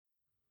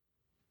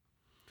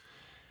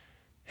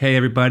Hey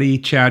everybody,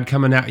 Chad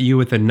coming at you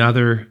with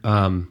another,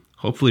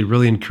 hopefully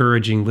really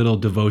encouraging little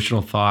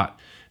devotional thought.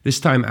 This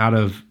time out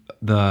of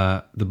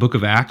the book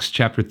of Acts,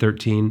 chapter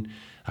 13.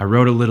 I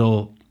wrote a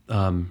little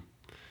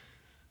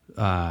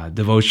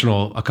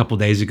devotional a couple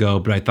days ago,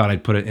 but I thought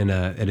I'd put it in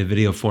a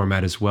video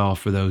format as well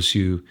for those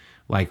who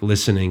like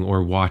listening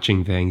or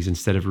watching things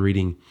instead of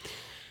reading.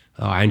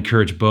 I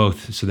encourage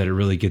both so that it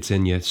really gets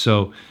in you.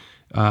 So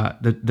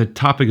the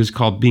topic is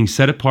called Being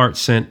Set Apart,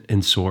 Sent,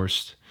 and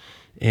Sourced.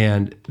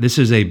 And this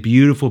is a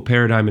beautiful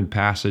paradigm and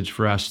passage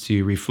for us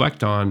to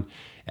reflect on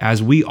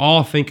as we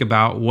all think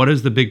about what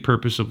is the big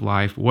purpose of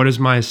life? What is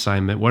my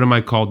assignment? What am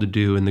I called to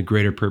do in the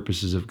greater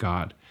purposes of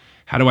God?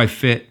 How do I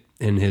fit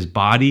in his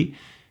body?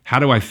 How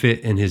do I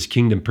fit in his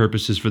kingdom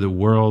purposes for the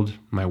world,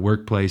 my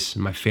workplace,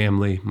 my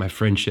family, my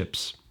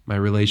friendships, my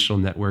relational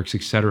networks,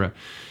 etc.?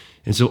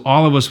 And so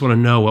all of us want to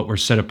know what we're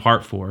set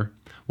apart for,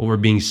 what we're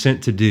being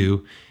sent to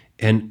do,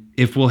 and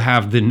if we'll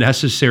have the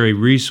necessary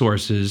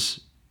resources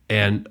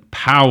and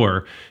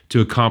power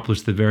to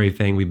accomplish the very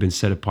thing we've been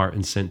set apart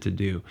and sent to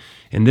do.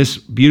 And this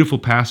beautiful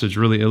passage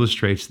really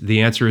illustrates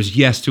the answer is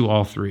yes to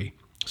all three.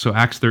 So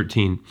Acts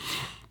 13.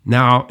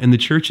 Now in the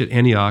church at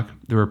Antioch,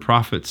 there were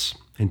prophets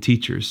and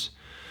teachers.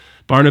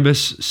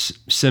 Barnabas,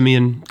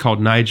 Simeon called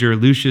Niger,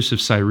 Lucius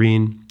of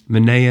Cyrene,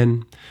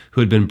 Manaen,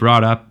 who had been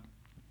brought up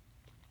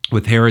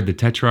with Herod the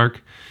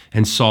Tetrarch,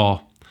 and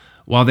Saul.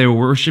 While they were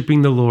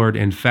worshiping the Lord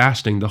and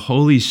fasting, the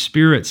Holy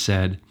Spirit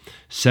said,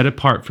 "Set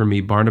apart for me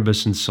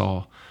Barnabas and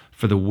Saul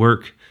for the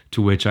work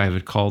to which I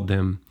have called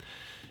them."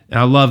 And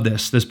I love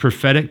this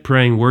prophetic,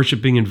 praying,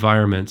 worshiping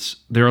environments.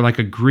 They're like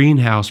a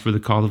greenhouse for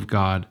the call of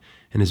God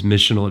and his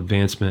missional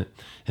advancement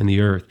in the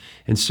earth.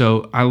 And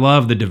so I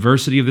love the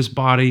diversity of this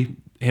body.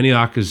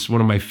 Antioch is one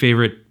of my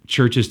favorite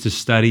churches to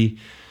study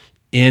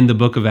in the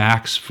book of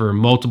Acts for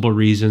multiple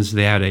reasons.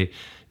 They had a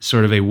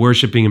sort of a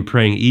worshiping and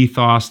praying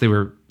ethos. They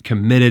were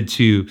committed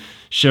to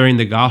sharing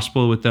the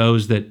gospel with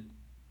those that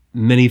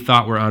many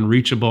thought were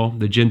unreachable,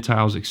 the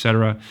Gentiles,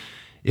 etc.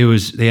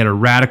 They had a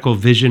radical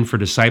vision for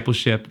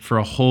discipleship. For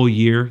a whole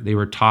year, they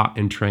were taught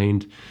and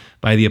trained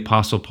by the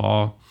Apostle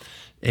Paul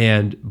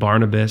and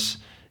Barnabas,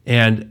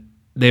 and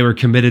they were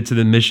committed to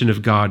the mission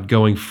of God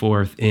going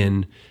forth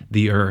in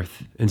the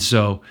earth. And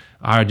so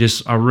I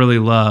really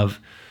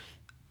love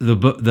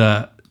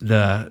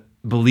the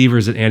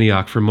believers at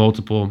Antioch for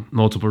multiple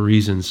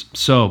reasons.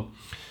 So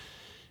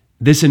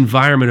this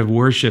environment of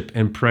worship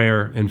and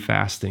prayer and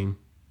fasting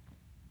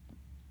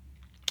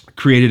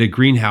created a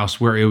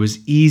greenhouse where it was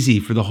easy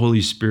for the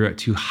Holy Spirit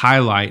to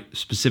highlight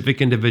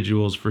specific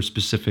individuals for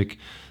specific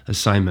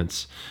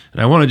assignments.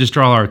 And I want to just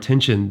draw our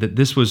attention that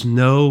this was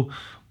no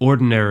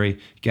ordinary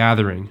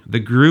gathering. The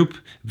group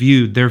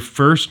viewed their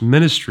first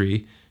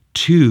ministry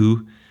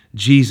to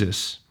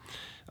Jesus.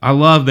 I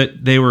love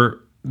that they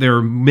were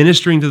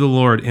ministering to the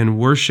Lord in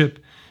worship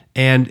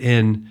and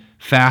in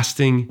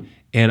fasting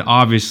and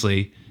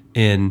obviously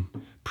in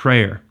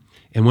prayer.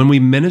 And when we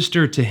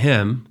minister to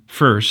him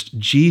first,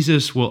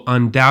 Jesus will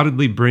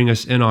undoubtedly bring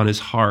us in on his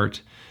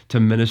heart to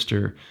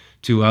minister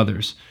to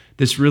others.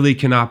 This really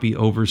cannot be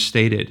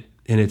overstated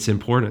in its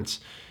importance.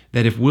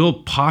 That if we'll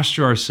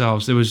posture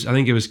ourselves, I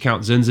think it was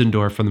Count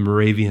Zinzendorf from the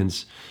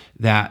Moravians,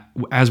 that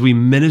as we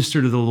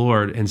minister to the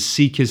Lord and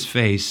seek his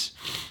face,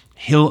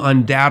 he'll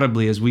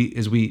undoubtedly, as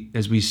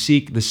we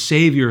seek the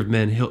Savior of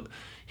men,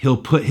 he'll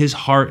put his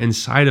heart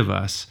inside of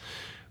us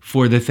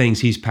for the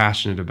things he's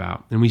passionate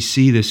about. And we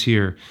see this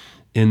here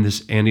in this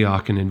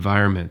Antiochian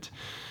environment.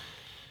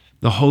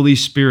 The Holy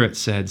Spirit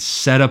said,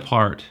 "Set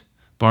apart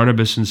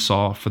Barnabas and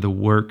Saul for the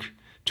work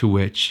to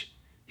which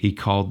he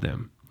called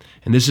them."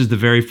 And this is the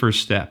very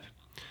first step,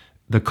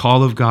 the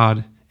call of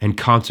God and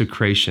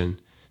consecration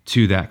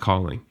to that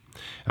calling.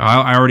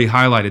 I already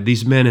highlighted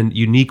these men had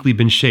uniquely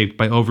been shaped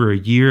by over a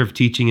year of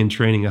teaching and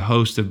training a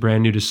host of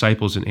brand new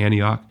disciples in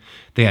Antioch.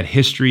 They had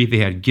history, they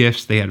had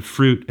gifts, they had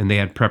fruit, and they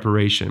had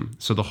preparation.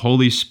 So the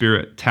Holy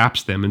Spirit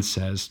taps them and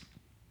says,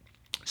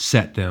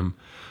 "Set them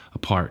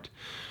apart."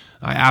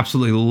 I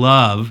absolutely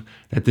love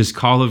that this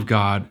call of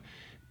God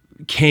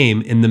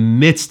came in the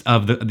midst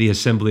of the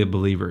assembly of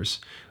believers.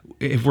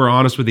 If we're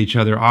honest with each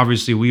other,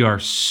 obviously we are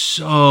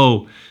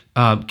so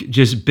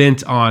just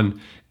bent on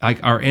like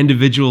our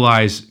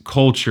individualized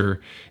culture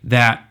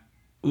that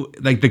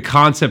like the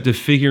concept of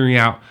figuring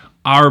out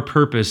our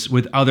purpose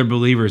with other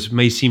believers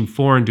may seem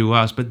foreign to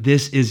us, but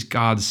this is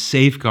God's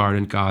safeguard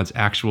and God's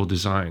actual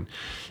design.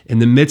 In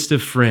the midst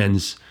of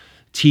friends,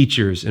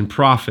 teachers, and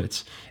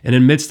prophets, and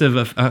in the midst of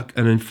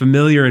a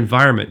familiar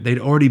environment, they'd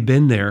already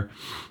been there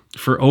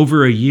for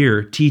over a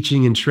year,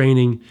 teaching and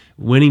training,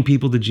 winning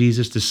people to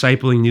Jesus,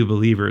 discipling new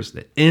believers.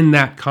 That in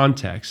that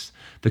context,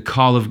 the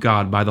call of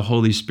God by the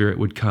Holy Spirit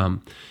would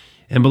come.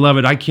 And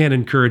beloved, I can't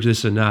encourage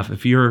this enough.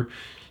 If you're,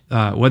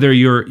 whether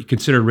you're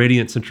considered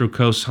Radiant Central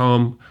Coast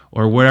home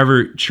or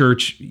whatever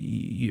church,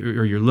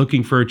 or you're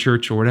looking for a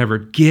church or whatever,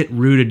 get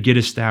rooted, get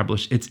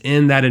established. It's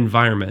in that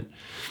environment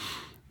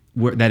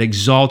that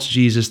exalts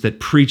Jesus, that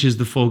preaches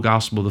the full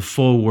gospel, the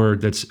full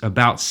word, that's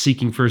about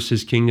seeking first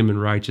his kingdom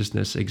and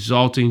righteousness,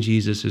 exalting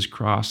Jesus, his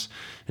cross,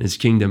 and his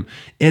kingdom.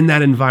 In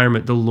that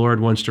environment, the Lord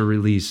wants to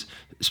release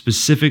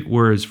specific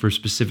words for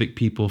specific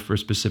people, for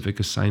specific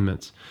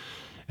assignments.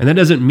 And that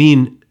doesn't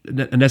mean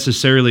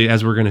necessarily,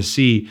 as we're going to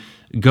see,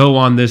 go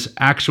on this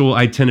actual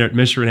itinerant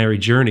missionary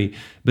journey,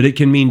 but it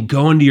can mean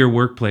go into your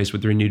workplace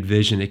with renewed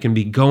vision. It can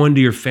be go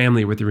into your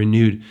family with a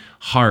renewed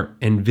heart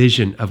and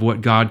vision of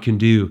what God can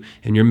do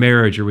in your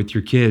marriage or with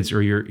your kids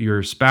or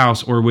your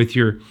spouse or with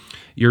your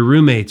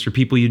roommates or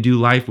people you do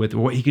life with, or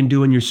what he can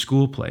do in your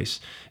school place.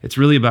 It's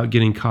really about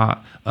getting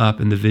caught up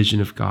in the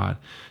vision of God.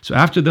 So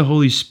after the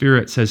Holy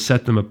Spirit says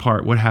set them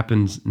apart, what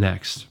happens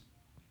next?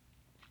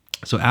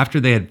 So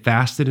after they had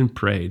fasted and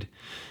prayed,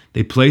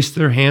 they placed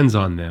their hands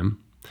on them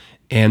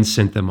and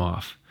sent them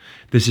off.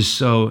 This is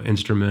so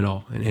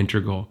instrumental and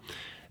integral.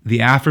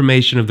 The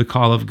affirmation of the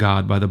call of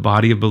God by the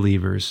body of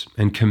believers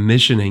and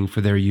commissioning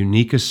for their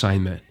unique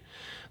assignment,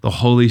 the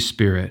Holy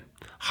Spirit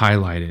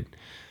highlighted.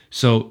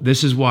 So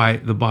this is why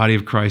the body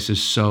of Christ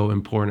is so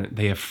important.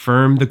 They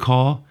affirmed the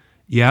call.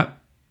 Yep,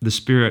 the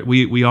Spirit,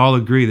 we all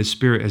agree the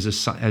Spirit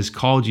has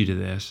called you to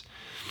this.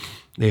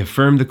 They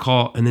affirmed the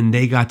call, and then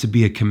they got to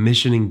be a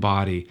commissioning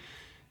body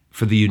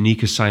for the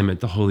unique assignment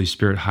the Holy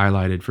Spirit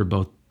highlighted for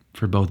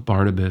both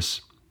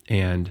Barnabas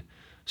and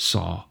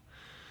Saul.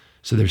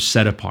 So they're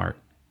set apart.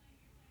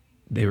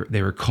 They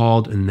were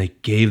called, and they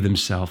gave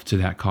themselves to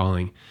that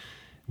calling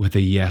with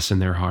a yes in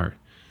their heart.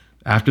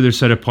 After they're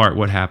set apart,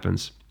 what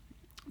happens?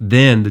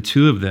 Then the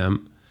two of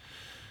them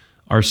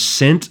are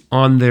sent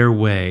on their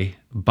way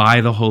by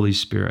the Holy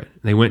Spirit.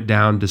 They went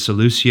down to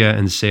Seleucia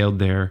and sailed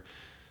there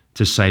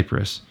to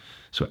Cyprus.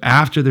 So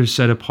after they're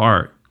set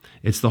apart,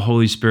 it's the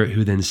Holy Spirit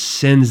who then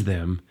sends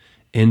them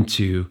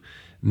into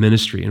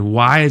ministry. And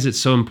why is it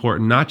so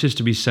important not just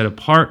to be set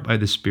apart by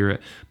the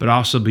Spirit, but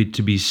also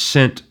to be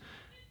sent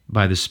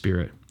by the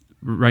Spirit?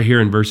 Right here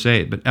in verse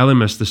 8, but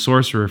Elymas, the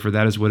sorcerer, for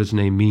that is what his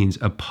name means,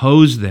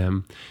 opposed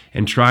them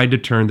and tried to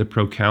turn the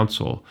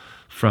proconsul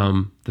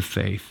from the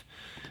faith.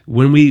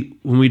 When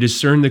we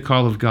discern the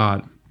call of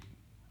God,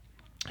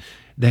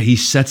 that he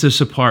sets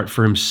us apart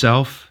for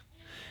himself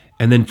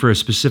and then for a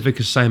specific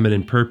assignment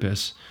and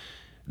purpose,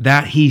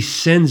 that he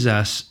sends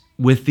us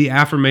with the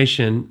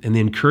affirmation and the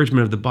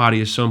encouragement of the body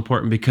is so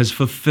important, because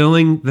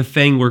fulfilling the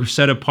thing we're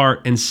set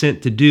apart and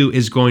sent to do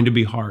is going to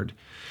be hard.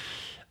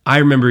 I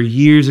remember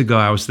years ago,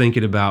 I was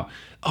thinking about,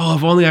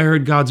 if only I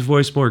heard God's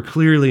voice more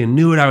clearly and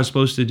knew what I was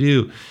supposed to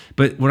do.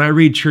 But when I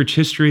read church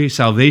history,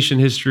 salvation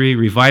history,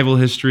 revival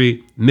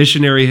history,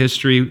 missionary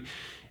history,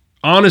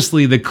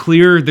 honestly, the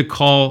clearer the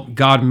call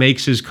God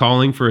makes his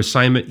calling for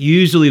assignment,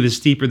 usually the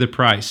steeper the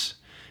price.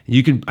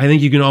 I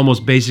think you can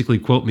almost basically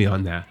quote me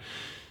on that.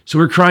 So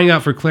we're crying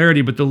out for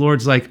clarity, but the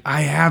Lord's like,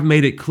 I have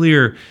made it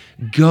clear.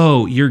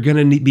 Go. You're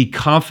going to be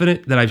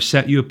confident that I've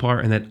set you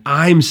apart and that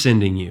I'm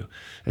sending you.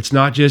 It's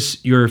not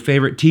just your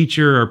favorite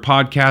teacher or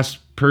podcast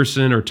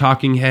person or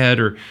talking head,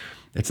 or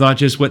it's not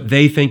just what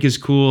they think is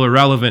cool or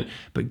relevant,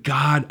 but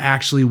God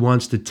actually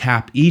wants to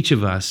tap each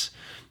of us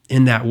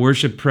in that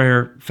worship,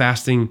 prayer,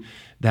 fasting,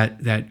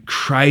 that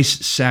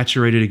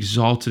Christ-saturated,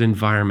 exalted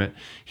environment.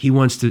 He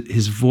wants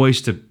his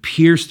voice to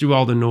pierce through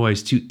all the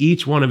noise to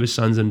each one of his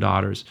sons and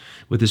daughters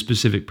with a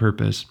specific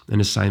purpose and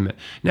assignment.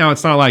 Now,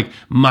 it's not like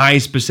my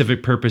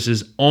specific purpose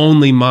is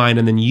only mine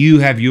and then you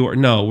have your.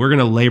 No, we're going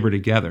to labor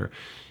together.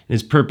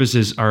 His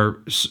purposes are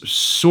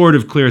sort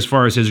of clear as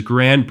far as his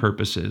grand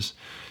purposes,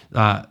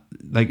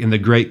 like in the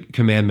Great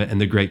Commandment and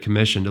the Great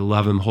Commission, to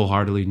love him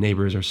wholeheartedly,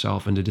 neighbor as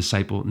ourselves, and to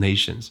disciple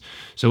nations.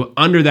 So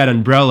under that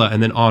umbrella,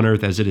 and then on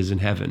earth as it is in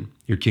heaven,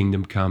 your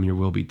kingdom come, your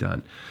will be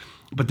done.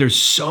 But there's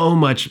so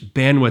much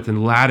bandwidth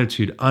and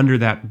latitude under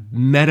that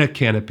meta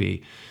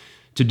canopy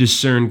to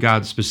discern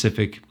God's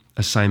specific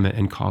assignment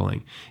and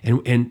calling.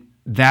 And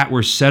that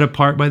we're set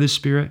apart by the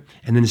Spirit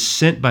and then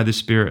sent by the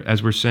Spirit,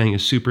 as we're saying,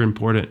 is super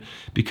important,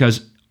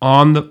 because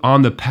on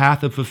the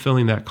path of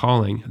fulfilling that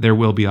calling, there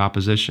will be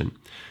opposition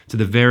to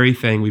the very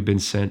thing we've been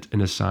sent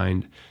and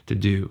assigned to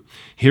do.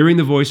 Hearing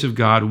the voice of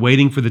God,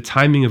 waiting for the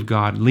timing of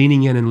God,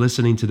 leaning in and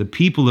listening to the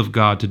people of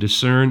God to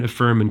discern,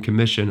 affirm, and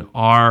commission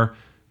are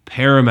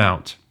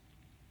paramount.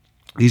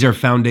 These are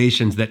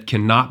foundations that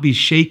cannot be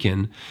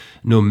shaken,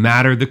 no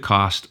matter the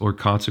cost or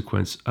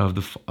consequence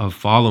of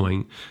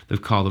following the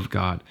call of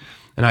God.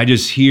 And I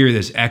just hear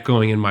this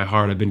echoing in my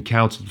heart. I've been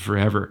counseled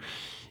forever.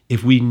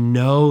 If we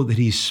know that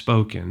he's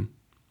spoken,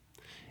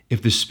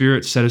 if the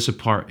Spirit set us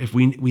apart, if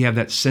we have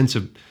that sense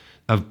of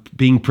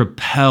being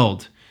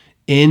propelled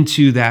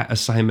into that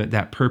assignment,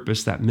 that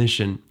purpose, that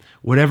mission,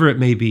 whatever it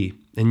may be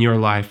in your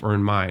life or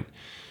in mine,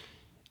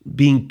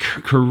 being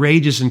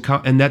courageous and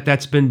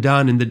that's been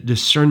done in the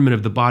discernment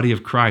of the body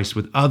of Christ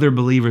with other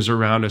believers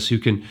around us who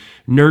can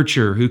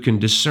nurture, who can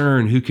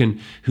discern,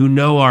 who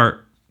know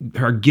our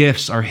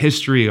gifts, our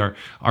history,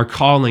 our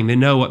calling. They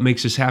know what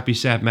makes us happy,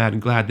 sad, mad,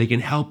 and glad. They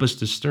can help us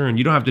discern.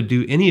 You don't have to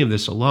do any of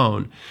this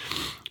alone.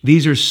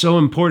 These are so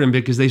important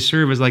because they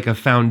serve as like a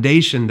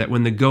foundation that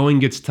when the going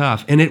gets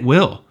tough, and it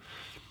will,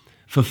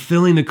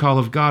 fulfilling the call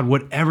of God,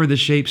 whatever the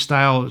shape,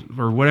 style,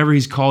 or whatever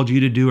he's called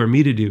you to do or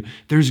me to do,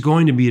 there's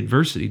going to be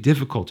adversity,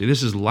 difficulty.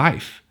 This is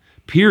life,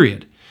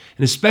 period.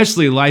 And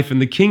especially life in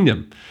the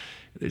kingdom.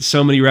 There's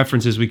so many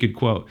references we could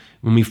quote.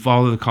 When we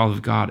follow the call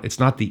of God, it's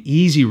not the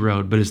easy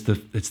road, but it's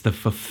the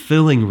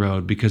fulfilling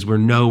road, because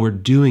we're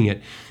doing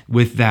it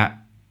with that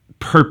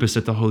purpose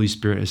that the Holy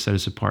Spirit has set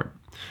us apart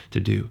to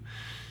do.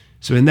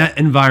 So in that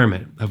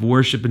environment of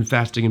worship and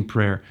fasting and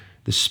prayer,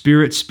 the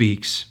Spirit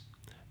speaks.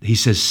 He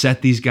says,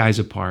 set these guys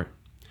apart.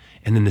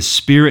 And then the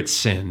Spirit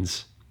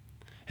sends.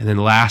 And then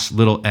last,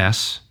 little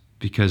s,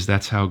 because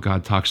that's how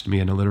God talks to me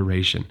in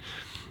alliteration.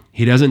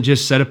 He doesn't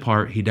just set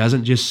apart. He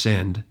doesn't just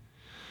send,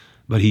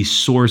 but he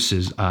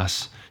sources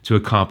us to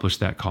accomplish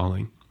that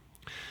calling.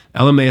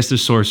 Elymas the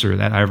sorcerer,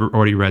 that I've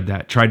already read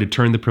that, tried to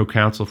turn the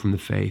proconsul from the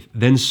faith.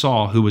 Then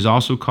Saul, who was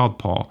also called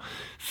Paul,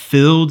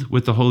 filled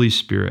with the Holy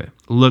Spirit,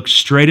 looked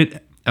straight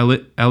at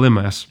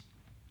Elymas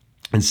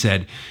and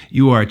said,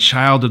 "You are a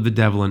child of the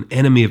devil, an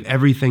enemy of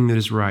everything that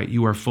is right.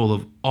 You are full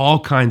of all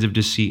kinds of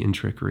deceit and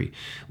trickery.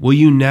 Will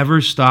you never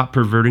stop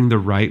perverting the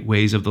right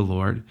ways of the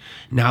Lord?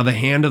 Now the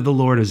hand of the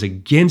Lord is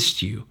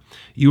against you.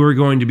 You are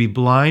going to be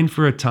blind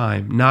for a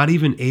time, not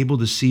even able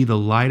to see the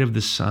light of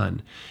the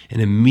sun." And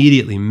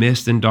immediately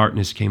mist and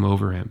darkness came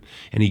over him,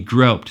 and he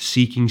groped,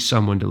 seeking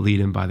someone to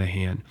lead him by the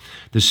hand.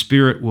 The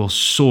Spirit will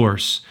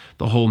source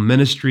the whole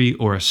ministry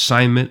or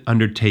assignment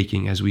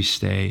undertaking as we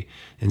stay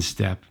in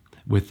step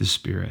with the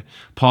Spirit.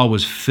 Paul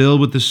was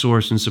filled with the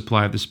source and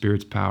supply of the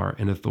Spirit's power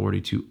and authority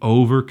to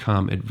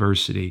overcome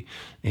adversity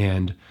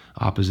and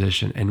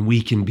opposition. And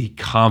we can be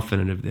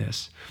confident of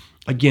this.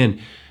 Again,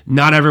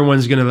 not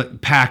everyone's going to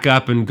pack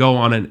up and go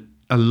on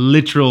a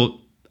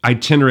literal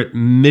itinerant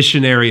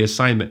missionary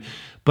assignment,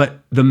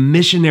 but the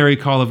missionary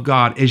call of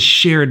God is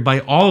shared by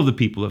all of the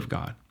people of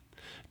God.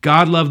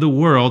 God loved the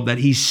world that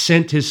he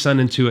sent his son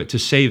into it to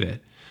save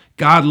it.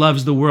 God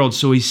loves the world,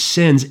 so he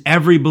sends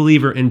every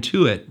believer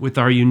into it with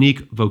our unique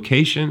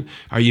vocation,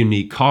 our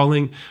unique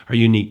calling, our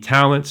unique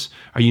talents,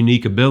 our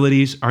unique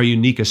abilities, our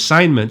unique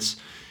assignments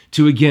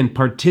to, again,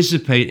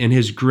 participate in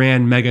his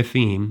grand mega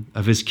theme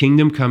of his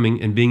kingdom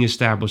coming and being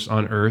established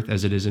on earth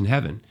as it is in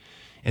heaven.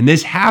 And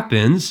this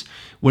happens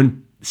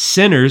when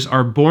sinners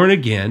are born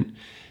again,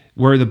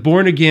 where the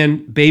born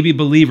again baby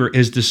believer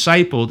is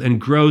discipled and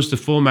grows to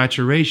full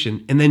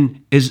maturation, and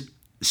then is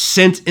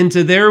sent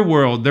into their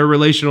world, their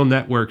relational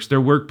networks,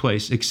 their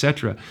workplace,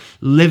 etc.,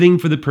 living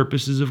for the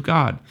purposes of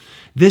God.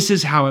 This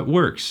is how it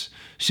works.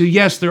 So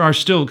yes, there are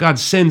still, God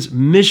sends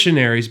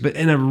missionaries, but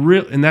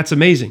and that's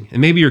amazing.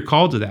 And maybe you're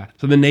called to that,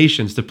 to the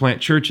nations, to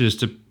plant churches,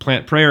 to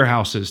plant prayer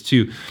houses,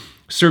 to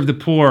serve the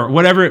poor,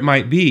 whatever it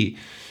might be.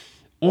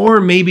 Or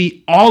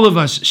maybe all of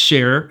us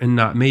share, and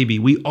not maybe,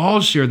 we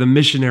all share the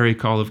missionary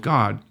call of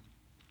God,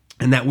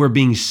 and that we're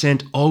being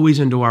sent always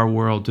into our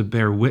world to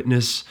bear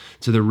witness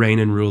to the reign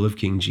and rule of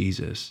King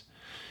Jesus,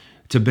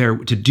 to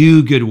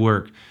do good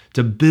work,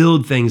 to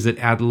build things that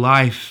add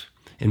life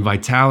and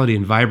vitality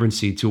and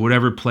vibrancy to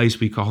whatever place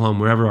we call home,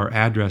 wherever our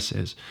address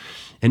is.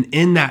 And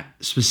in that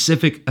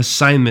specific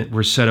assignment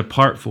we're set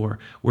apart for,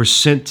 we're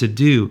sent to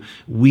do,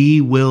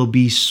 we will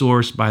be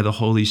sourced by the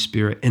Holy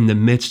Spirit in the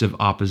midst of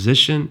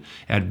opposition,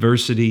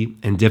 adversity,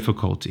 and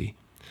difficulty.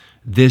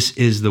 This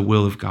is the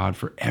will of God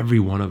for every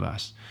one of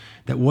us.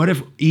 That what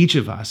if each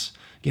of us,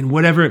 again,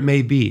 whatever it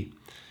may be,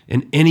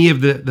 in any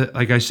of the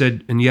like I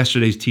said in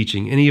yesterday's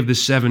teaching, any of the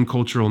 7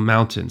 cultural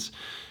mountains,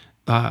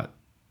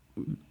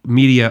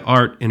 media,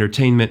 art,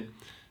 entertainment,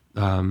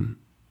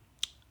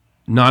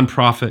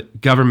 nonprofit,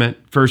 government,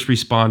 first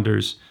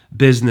responders,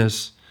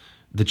 business,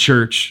 the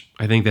church,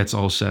 I think that's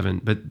all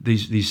 7, but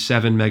these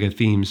 7 mega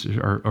themes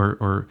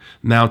or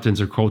mountains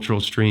or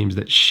cultural streams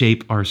that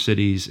shape our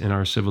cities and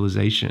our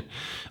civilization.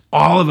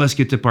 All of us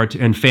get to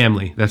participate, and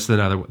family, that's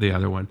the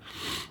other one.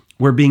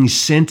 We're being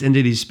sent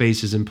into these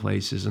spaces and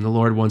places, and the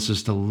Lord wants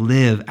us to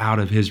live out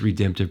of his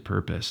redemptive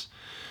purpose.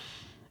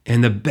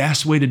 And the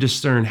best way to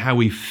discern how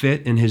we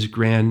fit in his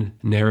grand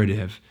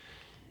narrative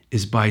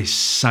is by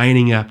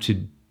signing up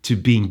to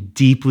being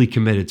deeply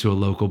committed to a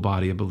local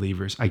body of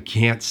believers. I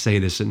can't say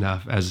this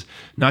enough, as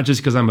not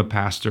just because I'm a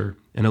pastor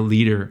and a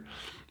leader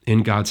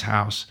in God's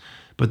house,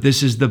 but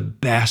this is the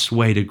best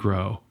way to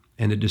grow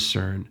and to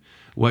discern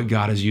what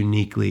God has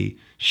uniquely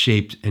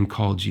shaped and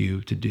called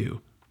you to do.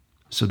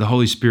 So the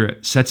Holy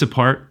Spirit sets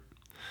apart,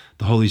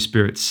 the Holy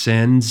Spirit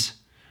sends,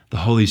 the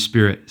Holy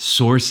Spirit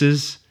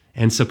sources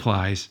and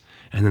supplies,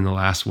 and then the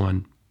last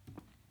one,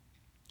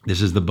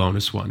 this is the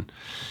bonus one.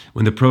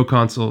 When the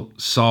proconsul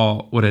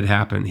saw what had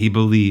happened, he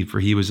believed, for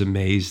he was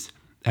amazed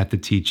at the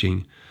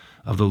teaching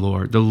of the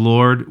Lord. The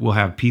Lord will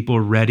have people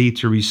ready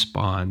to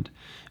respond,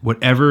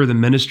 whatever the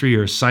ministry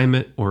or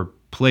assignment or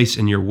place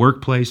in your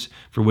workplace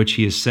for which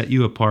he has set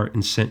you apart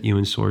and sent you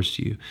and sourced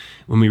you.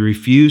 When we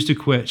refuse to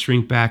quit,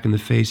 shrink back in the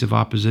face of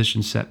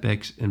opposition,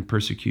 setbacks, and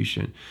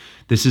persecution,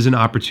 this is an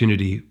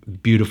opportunity,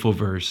 beautiful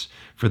verse,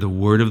 for the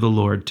word of the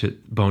Lord, to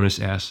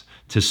bonus S,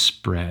 to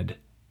spread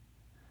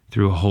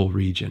through a whole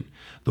region.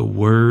 The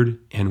word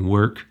and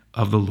work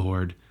of the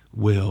Lord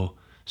will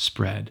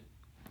spread.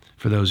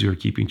 For those who are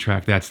keeping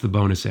track, that's the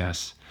bonus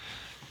S.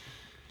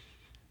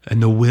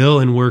 And the will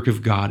and work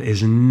of God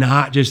is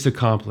not just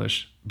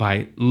accomplished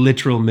by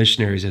literal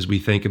missionaries as we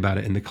think about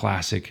it in the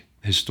classic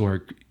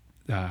historic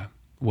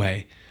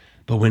way,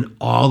 but when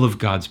all of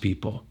God's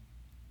people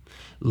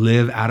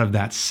live out of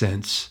that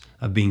sense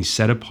of being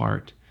set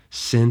apart,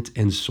 sent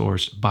and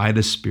sourced by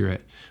the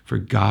Spirit for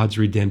God's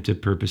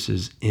redemptive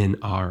purposes in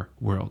our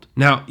world.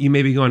 Now, you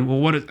may be going,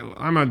 well,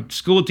 I'm a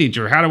school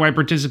teacher. How do I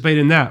participate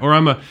in that? Or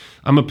I'm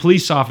a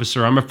police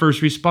officer. I'm a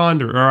first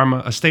responder. Or I'm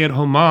a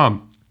stay-at-home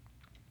mom.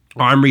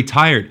 Or I'm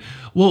retired.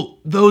 Well,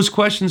 those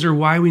questions are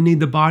why we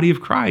need the body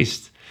of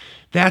Christ.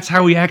 That's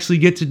how we actually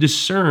get to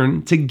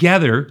discern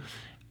together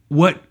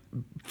what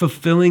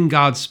fulfilling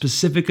God's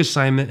specific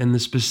assignment and the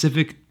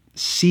specific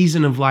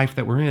season of life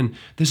that we're in.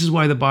 This is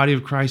why the body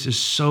of Christ is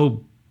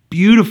so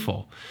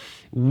beautiful.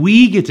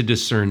 We get to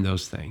discern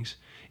those things.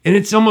 And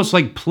it's almost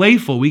like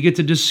playful. We get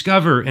to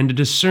discover and to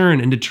discern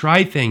and to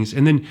try things.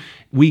 And then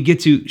we get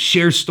to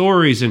share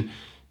stories and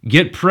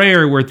get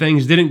prayer where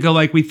things didn't go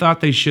like we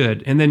thought they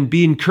should. And then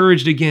be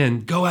encouraged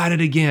again. Go at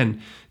it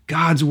again.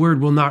 God's word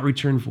will not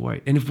return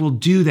void. And if we'll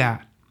do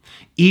that,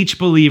 each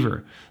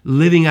believer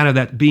living out of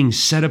that being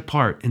set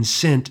apart and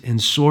sent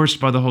and sourced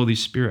by the Holy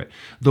Spirit,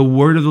 the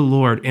word of the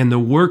Lord and the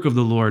work of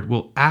the Lord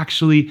will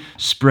actually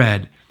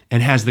spread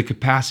and has the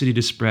capacity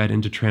to spread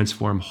and to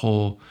transform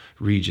whole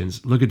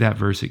regions. Look at that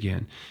verse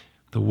again.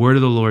 The word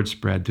of the Lord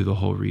spread through the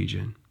whole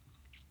region.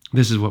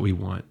 This is what we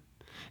want.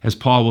 As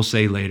Paul will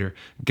say later,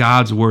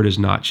 God's word is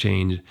not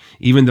changed.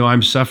 Even though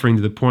I'm suffering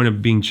to the point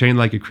of being chained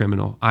like a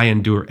criminal, I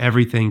endure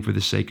everything for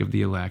the sake of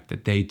the elect,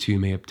 that they too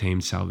may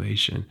obtain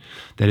salvation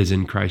that is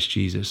in Christ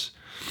Jesus.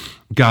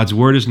 God's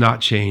word is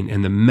not chained,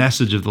 and the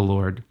message of the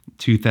Lord,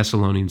 2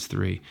 Thessalonians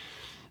 3,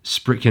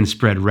 can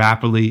spread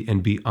rapidly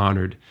and be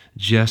honored,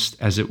 just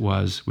as it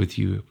was with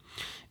you.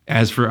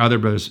 As for other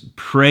brothers,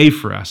 pray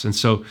for us. And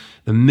so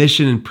the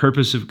mission and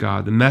purpose of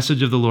God, the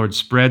message of the Lord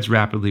spreads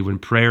rapidly when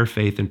prayer,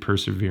 faith, and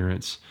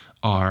perseverance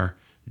are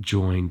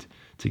joined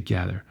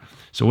together.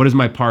 So what is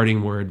my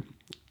parting word?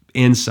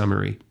 In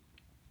summary,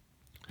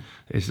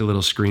 it's a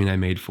little screen I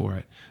made for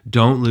it.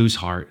 Don't lose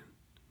heart,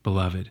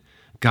 beloved.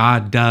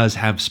 God does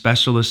have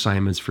special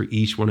assignments for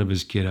each one of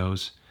his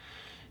kiddos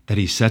that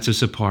he sets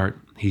us apart,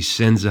 he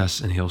sends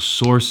us, and he'll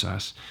source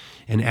us.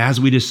 And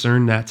as we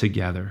discern that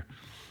together,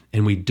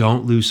 and we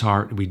don't lose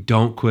heart, and we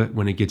don't quit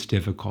when it gets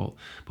difficult,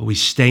 but we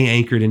stay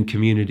anchored in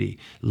community,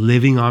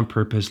 living on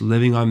purpose,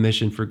 living on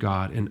mission for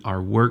God in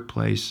our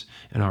workplace,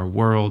 in our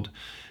world,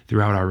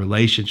 throughout our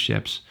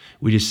relationships.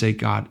 We just say,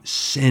 God,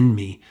 send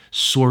me,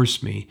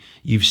 source me.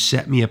 You've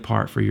set me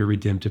apart for your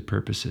redemptive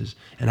purposes,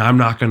 and I'm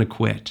not going to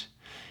quit.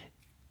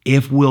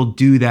 If we'll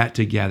do that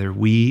together,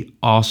 we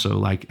also,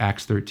 like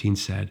Acts 13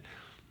 said,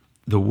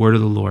 the word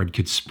of the Lord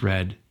could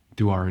spread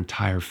through our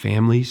entire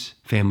families,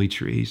 family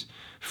trees,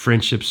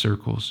 friendship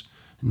circles,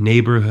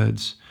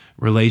 neighborhoods,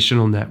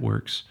 relational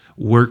networks,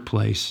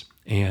 workplace,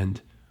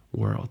 and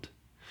world.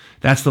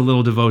 That's the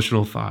little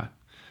devotional thought.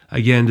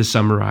 Again, to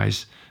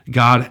summarize,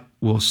 God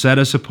will set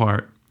us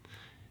apart,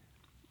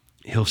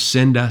 he'll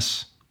send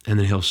us, and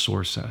then he'll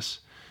source us.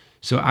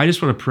 So I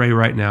just want to pray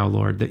right now,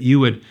 Lord, that you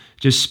would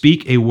just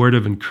speak a word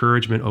of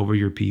encouragement over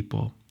your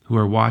people who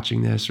are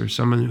watching this, or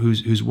someone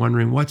who's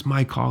wondering, what's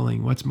my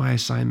calling? What's my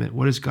assignment?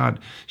 What has God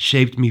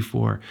shaped me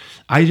for?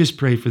 I just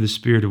pray for the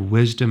spirit of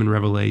wisdom and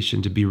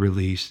revelation to be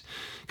released.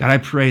 God, I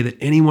pray that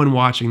anyone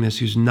watching this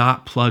who's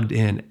not plugged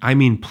in, I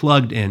mean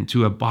plugged in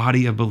to a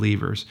body of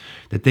believers,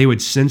 that they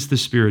would sense the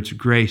Spirit's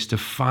grace to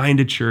find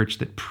a church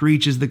that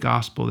preaches the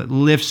gospel, that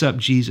lifts up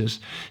Jesus,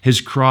 his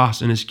cross,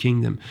 and his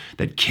kingdom,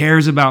 that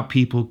cares about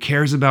people,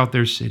 cares about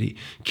their city,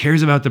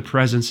 cares about the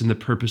presence and the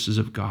purposes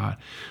of God.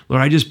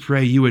 Lord, I just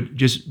pray you would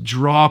just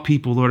draw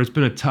people, Lord. It's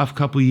been a tough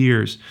couple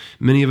years.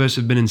 Many of us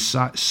have been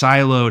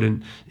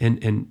siloed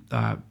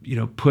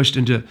and pushed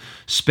into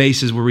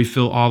spaces where we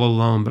feel all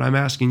alone. But I'm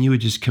asking you would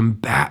just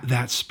combat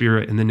that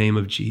spirit in the name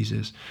of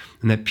Jesus,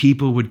 and that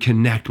people would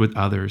connect with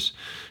others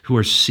who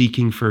are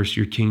seeking first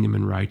your kingdom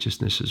and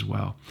righteousness as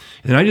well.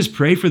 And I just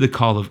pray for the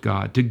call of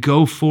God to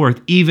go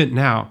forth even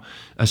now,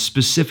 a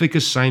specific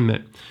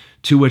assignment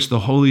to which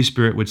the Holy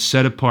Spirit would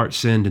set apart,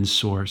 send, and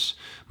source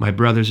my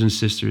brothers and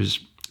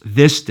sisters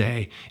this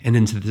day and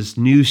into this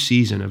new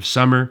season of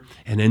summer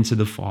and into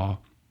the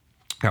fall.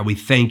 God, we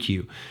thank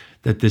you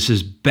that this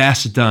is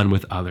best done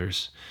with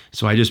others.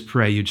 So I just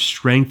pray you'd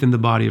strengthen the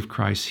body of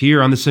Christ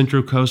here on the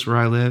Central Coast where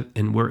I live,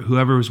 and where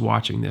whoever is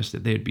watching this,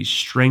 that they would be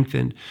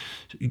strengthened,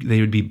 they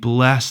would be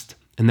blessed,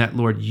 and that,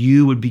 Lord,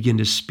 you would begin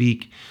to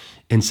speak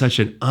in such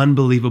an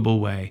unbelievable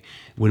way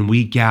when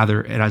we gather,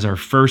 and as our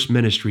first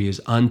ministry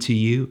is unto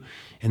you,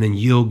 and then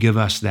you'll give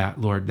us that,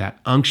 Lord, that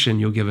unction,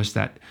 you'll give us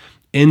that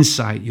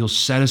insight, you'll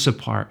set us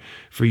apart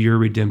for your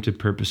redemptive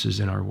purposes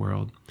in our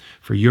world,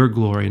 for your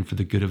glory and for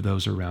the good of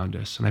those around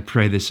us. And I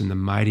pray this in the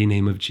mighty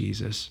name of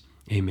Jesus.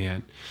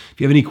 Amen. If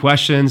you have any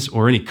questions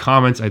or any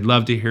comments, I'd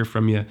love to hear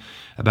from you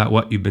about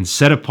what you've been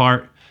set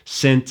apart,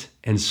 sent,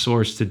 and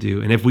sourced to do.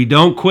 And if we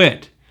don't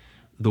quit,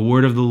 the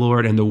word of the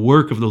Lord and the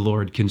work of the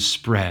Lord can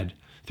spread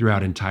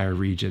throughout entire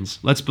regions.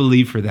 Let's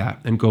believe for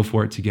that and go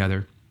for it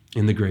together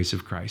in the grace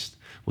of Christ.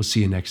 We'll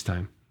see you next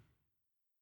time.